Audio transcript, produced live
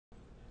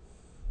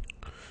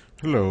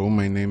Hello,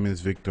 my name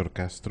is Victor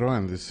Castro,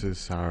 and this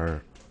is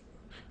our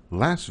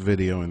last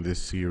video in this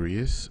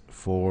series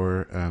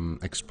for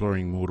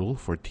exploring Moodle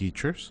for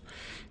teachers.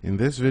 In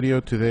this video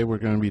today, we're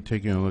going to be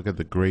taking a look at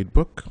the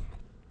gradebook.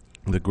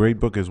 The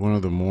gradebook is one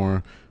of the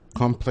more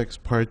complex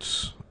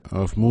parts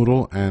of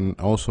Moodle and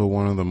also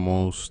one of the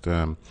most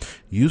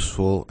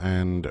useful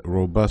and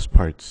robust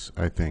parts,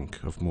 I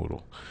think, of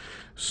Moodle.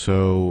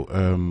 So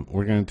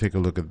we're going to take a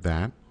look at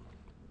that.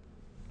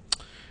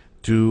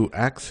 To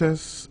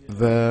access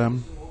the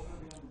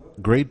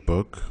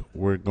Gradebook,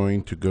 we're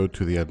going to go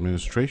to the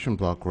administration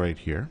block right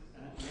here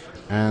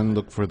and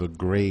look for the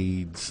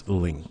grades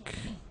link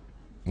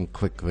and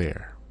click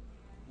there.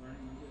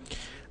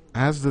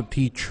 As the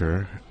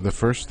teacher, the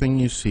first thing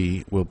you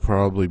see will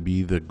probably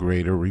be the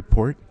grader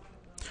report.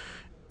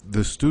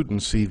 The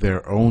students see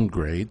their own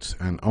grades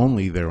and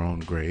only their own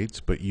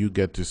grades, but you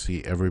get to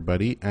see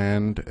everybody,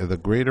 and the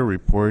grader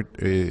report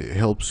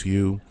helps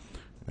you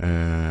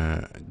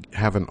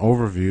have an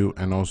overview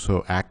and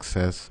also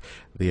access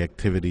the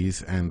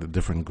activities and the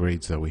different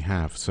grades that we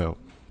have. So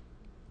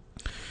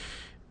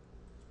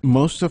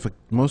most of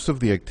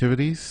the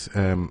activities,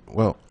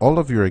 well, all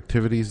of your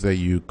activities that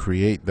you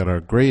create that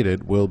are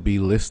graded will be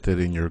listed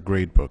in your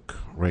gradebook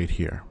right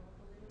here.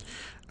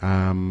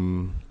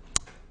 Some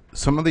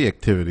of the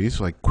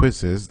activities, like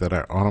quizzes that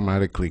are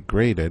automatically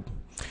graded,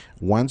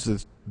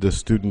 once the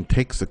student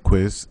takes the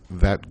quiz,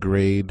 that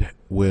grade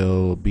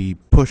will be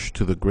pushed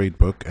to the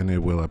gradebook and it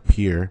will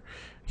appear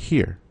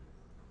here.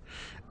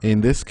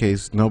 In this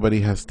case,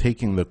 nobody has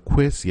taken the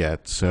quiz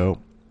yet,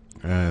 so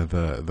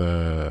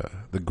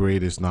the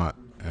grade is not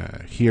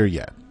here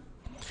yet.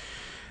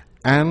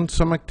 And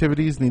some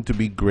activities need to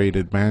be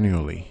graded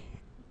manually.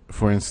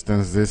 For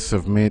instance, this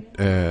submit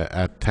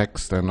a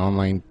text and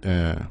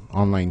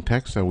online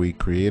text that we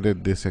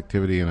created this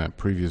activity in a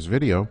previous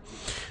video.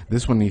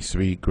 This one needs to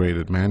be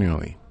graded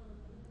manually.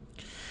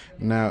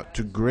 Now,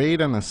 to grade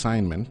an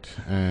assignment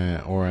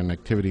or an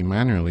activity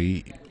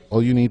manually,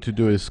 all you need to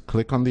do is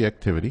click on the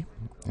activity.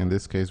 In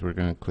this case, we're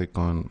going to click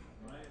on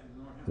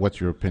 "What's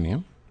your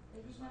opinion?"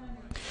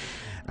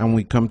 and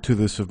we come to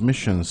the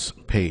submissions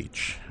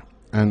page.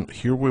 And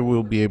here we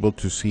will be able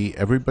to see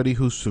everybody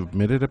who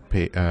submitted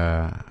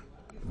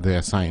the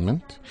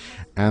assignment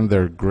and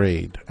their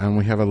grade. And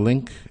we have a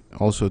link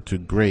also to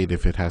grade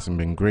if it hasn't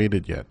been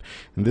graded yet.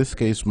 In this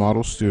case,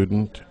 model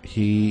student,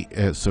 he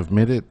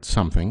submitted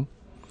something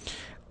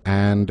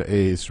and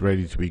is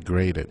ready to be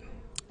graded.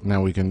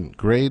 Now we can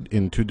grade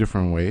in two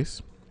different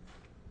ways.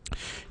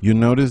 You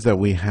notice that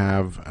we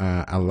have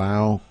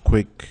allow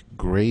quick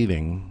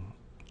grading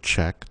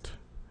checked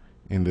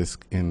in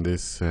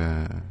this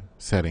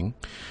setting,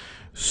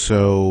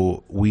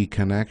 so we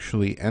can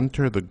actually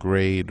enter the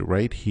grade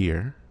right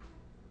here,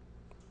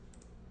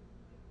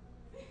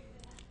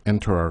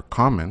 enter our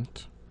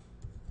comment,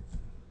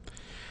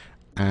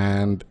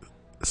 and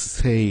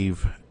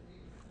save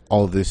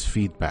all this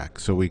feedback,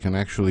 so we can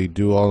actually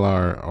do all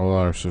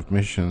our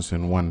submissions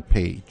in one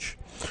page.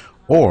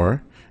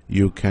 Or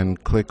you can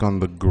click on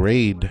the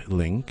grade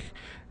link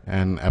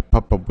and a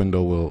pop-up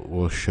window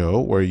will show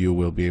where you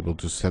will be able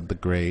to set the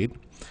grade,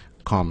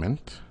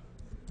 comment,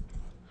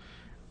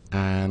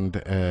 and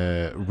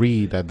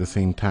read at the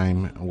same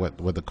time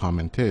what the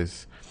comment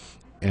is.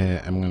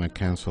 I'm going to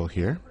cancel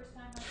here.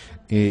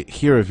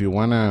 Here, if you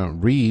want to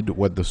read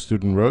what the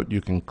student wrote, you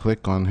can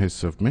click on his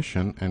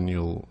submission and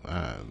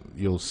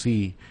you'll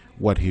see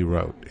what he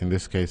wrote. In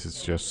this case,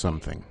 it's just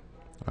something.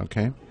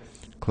 Okay?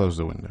 Close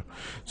the window.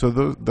 So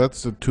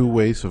that's the two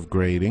ways of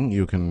grading.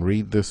 You can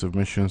read the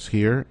submissions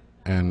here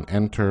and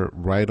enter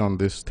right on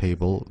this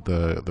table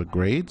the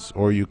grades,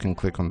 or you can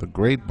click on the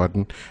grade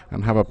button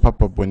and have a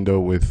pop-up window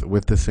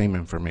with the same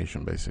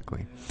information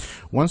basically.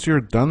 Once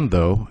you're done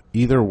though,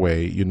 either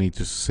way you need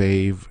to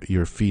save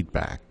your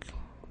feedback.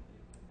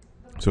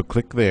 So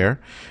click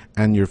there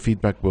and your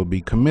feedback will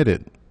be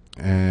committed.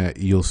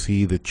 You'll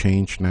see the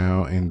change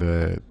now in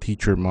the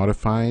teacher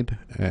modified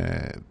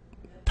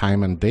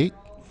time and date,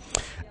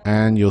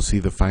 and you'll see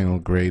the final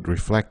grade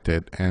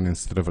reflected, and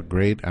instead of a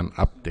grade, an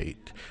update.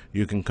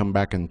 You can come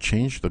back and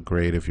change the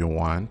grade if you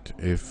want.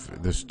 If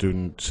the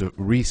student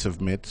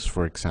resubmits,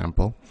 for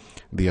example,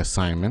 the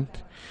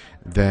assignment,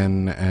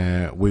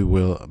 then we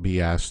will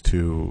be asked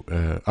to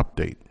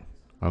update,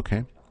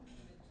 okay,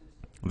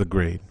 the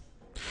grade.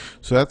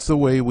 So that's the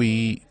way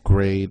we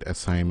grade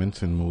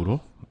assignments in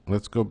Moodle.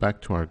 Let's go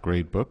back to our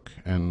gradebook,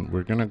 and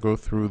we're going to go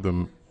through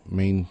the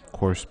main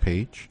course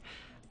page,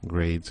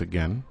 grades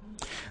again.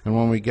 And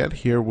when we get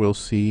here, we'll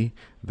see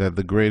that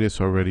the grade is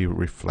already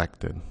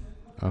reflected.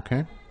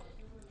 Okay?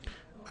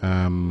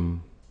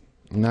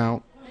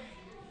 Now,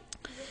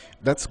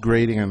 that's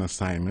grading an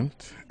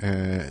assignment.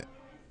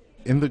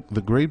 In the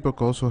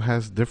gradebook also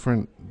has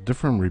different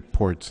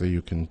reports that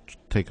you can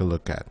take a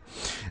look at.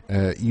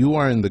 You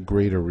are in the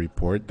grader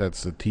report,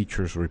 that's the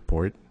teacher's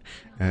report,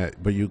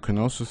 but you can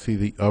also see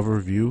the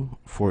overview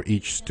for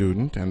each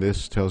student, and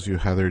this tells you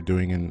how they're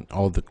doing in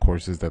all the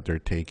courses that they're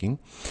taking,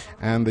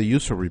 and the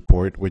user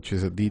report, which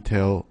is a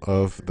detail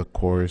of the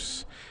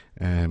course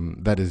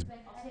that is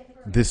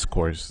this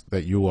course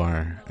that you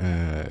are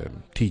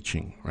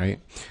teaching, right?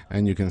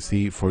 And you can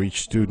see for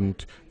each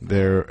student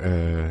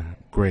their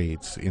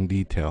grades in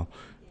detail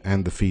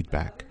and the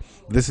feedback.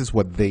 This is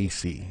what they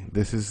see.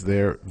 This is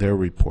their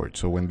report.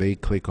 So when they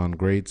click on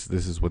grades,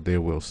 this is what they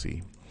will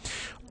see.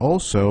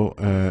 Also,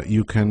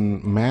 you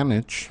can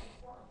manage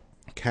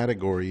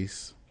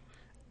categories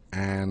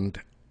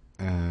and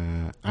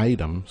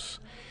items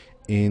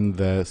in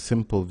the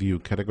simple view,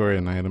 category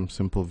and item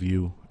simple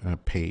view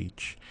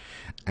page.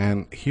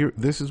 And here,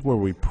 this is where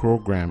we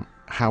program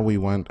how we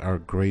want our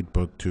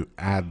gradebook to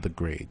add the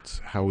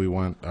grades, how we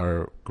want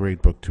our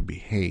gradebook to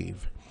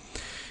behave.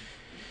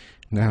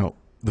 Now,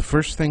 the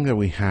first thing that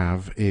we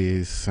have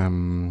is,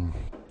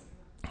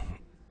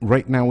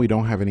 right now we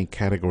don't have any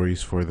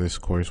categories for this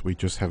course. We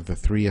just have the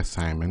 3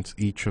 assignments.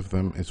 Each of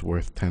them is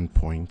worth 10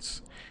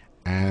 points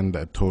and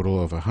a total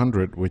of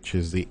 100, which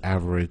is the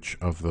average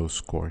of those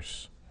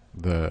scores,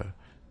 the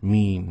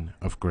mean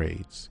of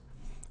grades.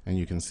 And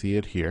you can see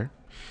it here.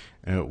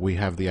 We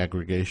have the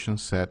aggregation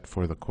set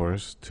for the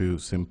course to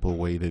simple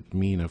weighted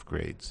mean of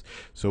grades.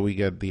 So we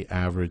get the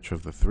average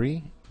of the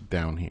 3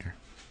 down here.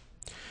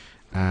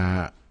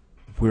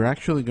 We're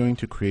actually going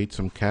to create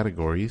some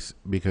categories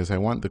because I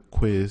want the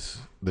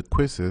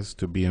quizzes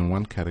to be in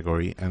one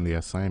category and the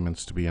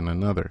assignments to be in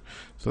another.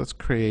 So let's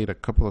create a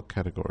couple of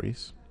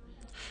categories.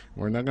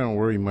 We're not going to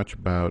worry much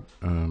about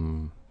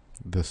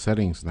the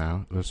settings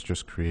now. Let's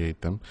just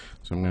create them.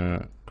 So I'm going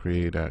to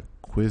create a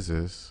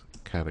quizzes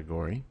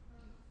category.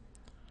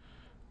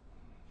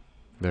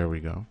 There we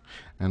go.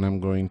 And I'm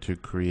going to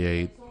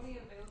create,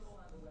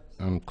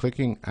 I'm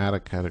clicking add a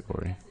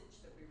category.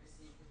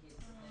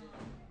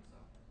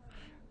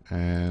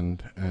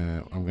 And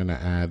I'm going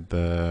to add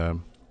the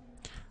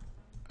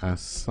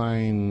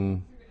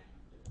assignments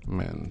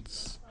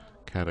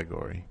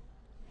category.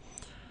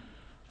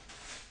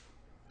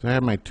 So I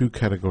have my 2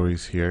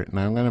 categories here.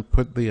 Now I'm going to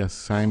put the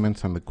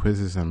assignments and the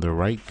quizzes in the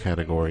right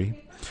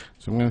category.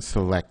 So I'm going to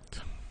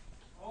select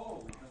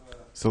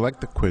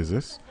the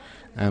quizzes,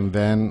 and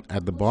then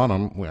at the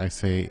bottom I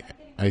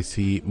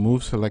see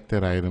move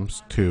selected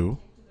items to,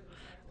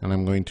 and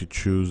I'm going to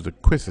choose the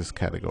quizzes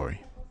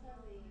category.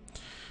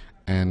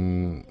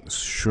 And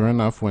sure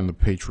enough, when the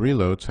page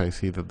reloads, I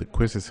see that the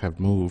quizzes have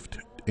moved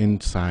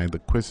inside the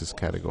quizzes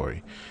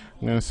category.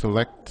 I'm going to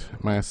select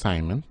my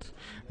assignment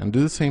and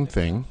do the same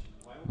thing,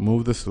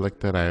 move the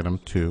selected item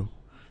to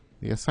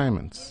the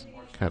assignments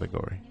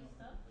category.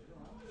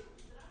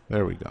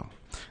 There we go.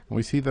 And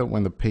we see that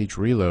when the page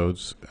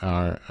reloads,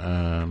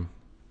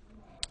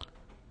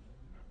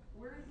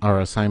 our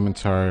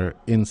assignments are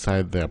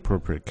inside the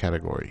appropriate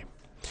category.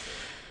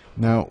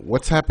 Now,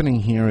 what's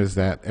happening here is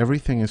that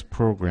everything is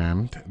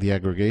programmed. The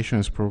aggregation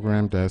is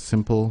programmed as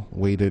simple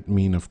weighted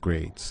mean of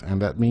grades,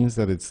 and that means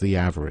that it's the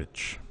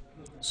average.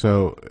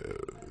 So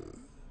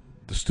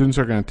the students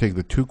are going to take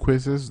the 2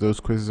 quizzes.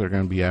 Those quizzes are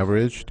going to be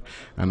averaged,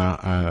 and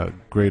a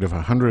grade of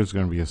 100 is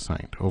going to be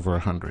assigned, over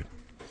 100.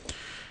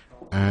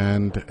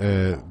 And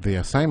the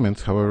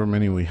assignments, however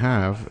many we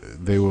have,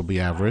 they will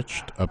be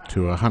averaged up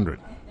to 100.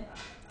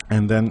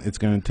 And then it's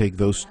going to take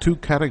those 2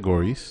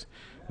 categories,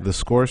 the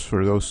scores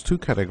for those 2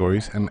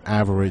 categories, and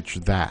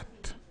average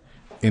that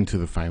into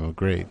the final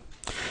grade.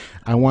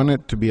 I want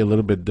it to be a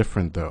little bit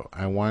different though.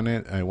 I want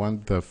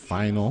the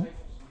final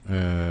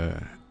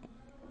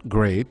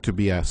grade to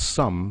be a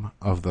sum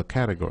of the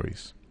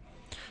categories.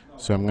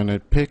 So I'm going to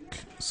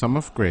pick sum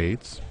of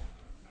grades,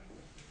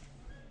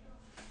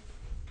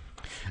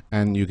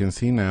 and you can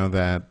see now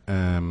that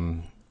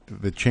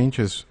the change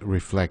is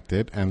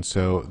reflected, and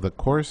so the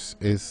course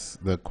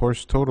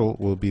total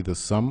will be the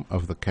sum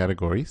of the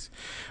categories,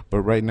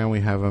 but right now we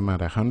have them at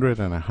 100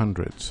 and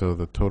 100, so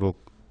the total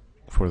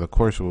for the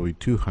course will be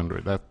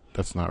 200.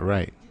 That's not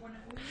right.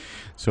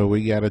 So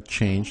we got to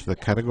change the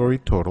category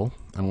total.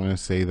 I'm going to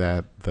say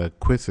that the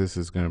quizzes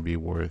is going to be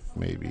worth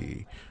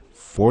maybe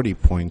 40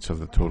 points of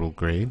the total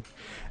grade,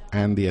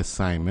 and the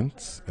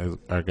assignments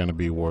are going to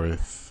be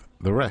worth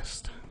the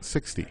rest,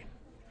 60.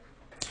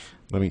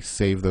 Let me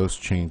save those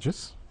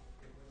changes.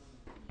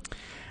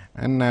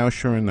 And now,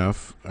 sure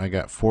enough, I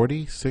got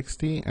 40,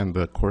 60, and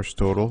the course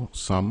total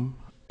sum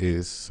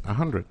is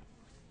 100.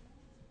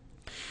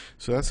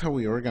 So that's how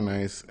we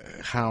organize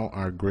how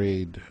our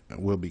grade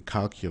will be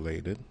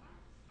calculated.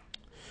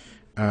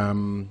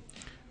 And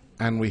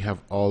we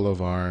have all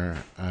of our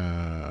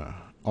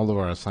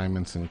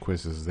assignments and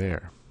quizzes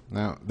there.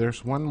 Now,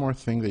 there's one more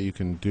thing that you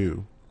can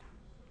do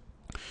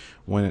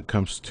when it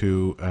comes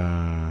to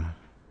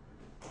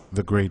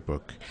the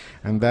gradebook,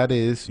 and that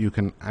is you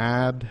can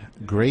add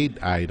grade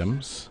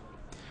items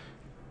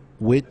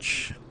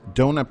which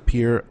don't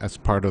appear as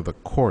part of the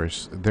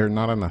course. They're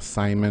not an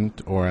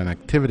assignment or an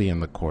activity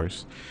in the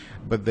course,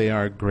 but they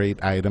are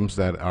grade items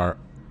that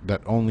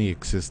only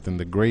exist in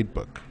the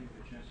gradebook.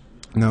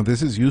 Now,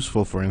 this is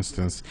useful, for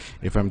instance,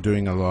 if I'm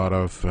doing a lot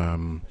of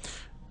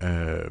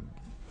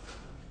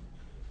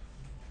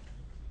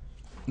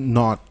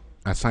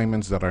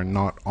assignments that are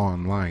not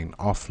online,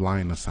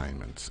 offline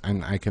assignments.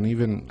 And I can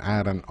even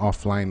add an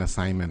offline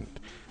assignment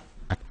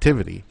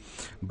activity,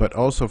 but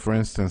also, for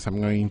instance,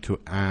 I'm going to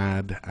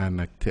add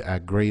a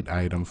grade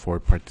item for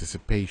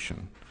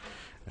participation,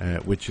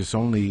 which is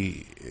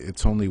only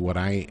what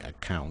I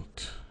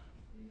account.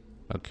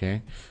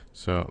 Okay,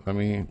 so let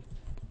me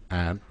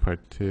add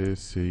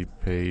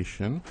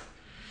participation,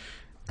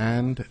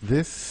 and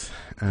this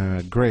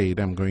grade,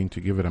 I'm going to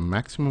give it a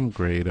maximum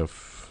grade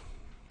of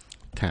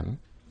 10.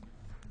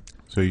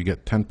 So you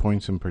get 10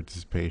 points in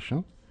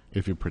participation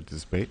if you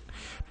participate.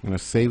 I'm going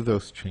to save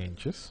those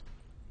changes.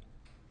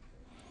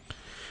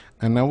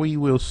 And now we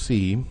will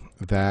see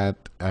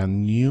that a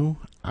new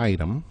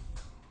item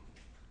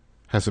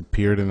has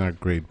appeared in our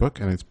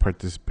gradebook, and it's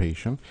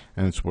participation,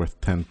 and it's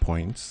worth 10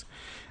 points.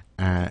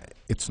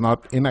 It's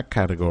not in a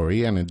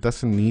category, and it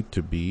doesn't need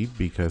to be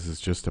because it's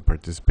just a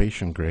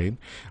participation grade,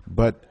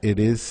 but it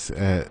is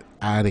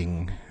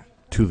adding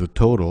to the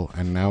total,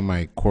 and now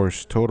my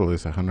course total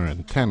is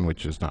 110,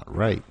 which is not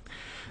right.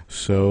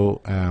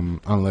 So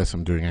unless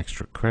I'm doing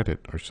extra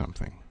credit or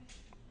something.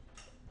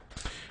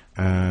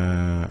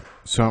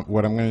 So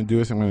what I'm going to do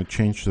is I'm going to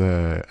change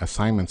the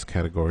assignments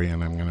category,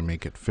 and I'm going to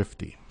make it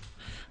 50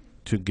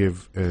 to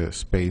give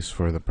space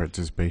for the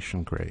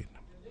participation grade.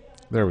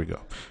 There we go.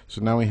 So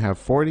now we have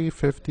 40,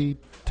 50,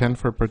 10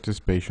 for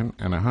participation,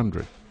 and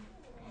 100.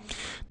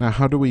 Now,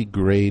 how do we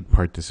grade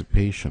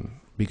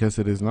participation? Because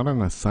it is not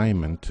an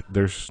assignment,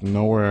 there's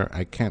nowhere,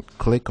 I can't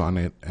click on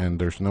it, and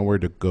there's nowhere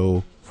to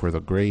go for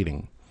the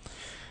grading.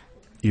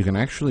 You can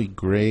actually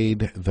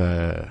grade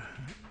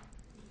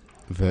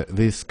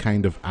this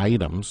kind of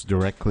items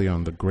directly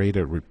on the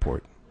graded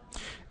report.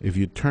 If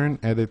you turn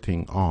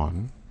editing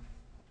on,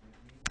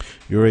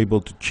 you're able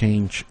to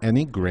change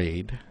any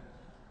grade,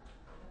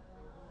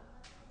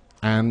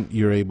 and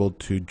you're able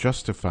to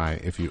justify,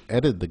 if you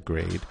edit the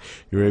grade,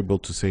 you're able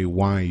to say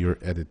why you're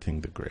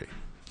editing the grade.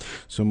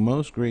 So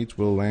most grades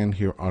will land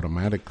here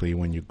automatically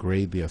when you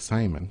grade the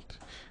assignment,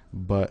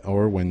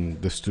 or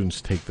when the students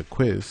take the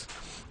quiz,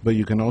 but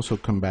you can also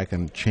come back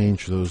and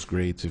change those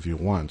grades if you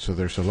want. So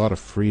there's a lot of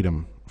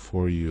freedom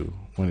for you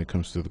when it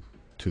comes to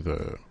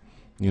the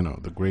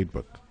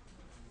gradebook.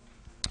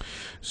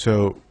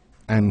 So,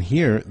 and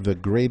here the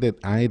graded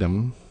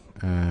item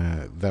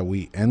that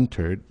we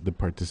entered, the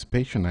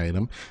participation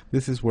item,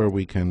 this is where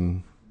we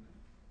can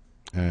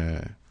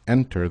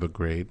enter the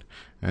grade,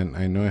 and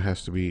I know it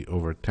has to be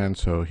over 10,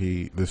 so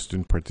the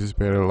student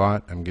participated a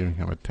lot. I'm giving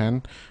him a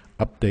 10.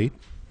 Update,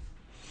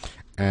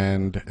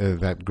 and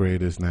that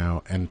grade is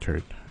now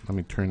entered. Let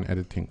me turn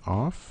editing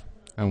off,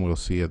 and we'll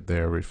see it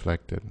there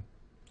reflected.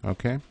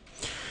 Okay,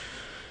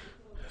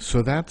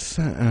 so that's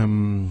a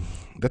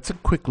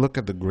quick look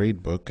at the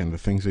gradebook and the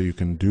things that you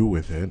can do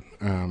with it.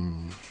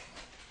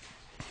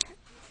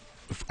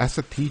 As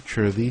a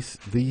teacher, these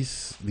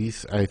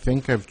I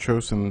think I've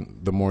chosen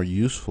the more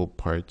useful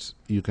parts.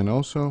 You can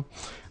also,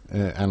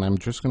 and I'm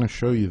just going to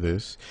show you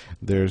this,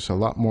 there's a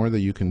lot more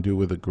that you can do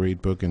with the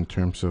gradebook in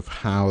terms of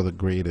how the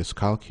grade is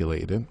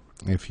calculated.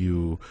 If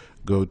you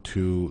go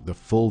to the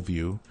full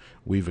view,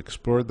 we've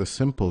explored the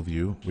simple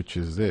view, which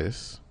is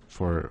this,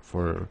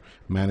 for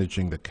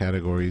managing the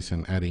categories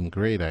and adding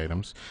grade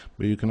items,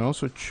 but you can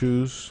also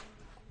choose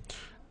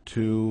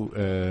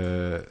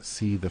to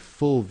see the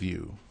full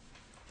view,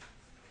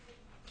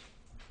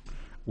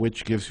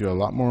 which gives you a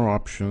lot more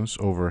options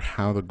over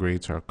how the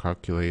grades are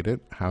calculated,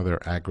 how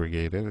they're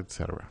aggregated,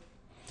 etc.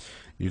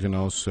 You can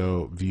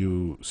also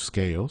view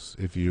scales.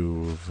 If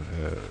you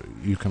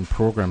can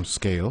program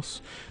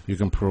scales, you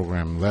can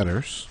program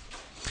letters,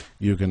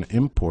 you can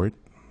import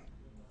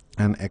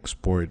and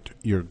export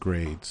your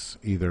grades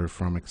either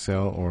from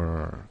Excel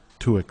or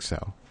to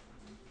Excel,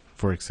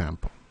 for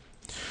example.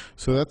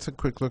 So that's a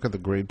quick look at the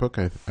gradebook.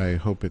 I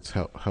hope it's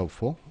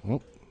helpful.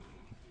 Oh,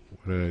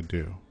 what did I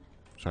do?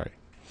 Sorry.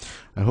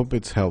 I hope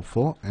it's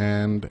helpful,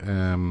 and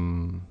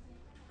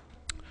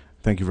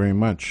thank you very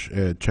much.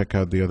 Check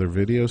out the other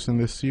videos in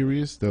this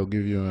series. They'll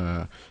give you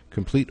a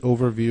complete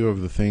overview of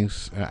the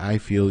things I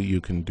feel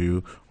you can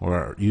do or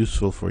are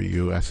useful for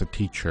you as a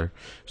teacher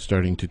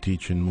starting to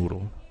teach in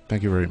Moodle.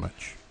 Thank you very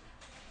much.